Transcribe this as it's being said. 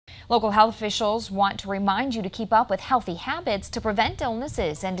Local health officials want to remind you to keep up with healthy habits to prevent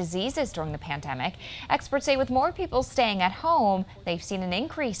illnesses and diseases during the pandemic. Experts say with more people staying at home, they've seen an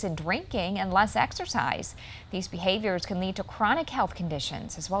increase in drinking and less exercise. These behaviors can lead to chronic health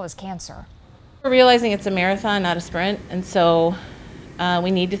conditions as well as cancer. We're realizing it's a marathon, not a sprint, and so we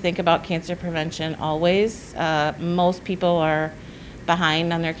need to think about cancer prevention always. Most people are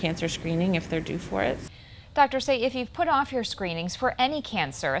behind on their cancer screening if they're due for it. Doctors say if you've put off your screenings for any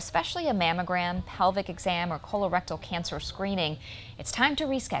cancer, especially a mammogram, pelvic exam, or colorectal cancer screening, it's time to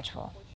reschedule.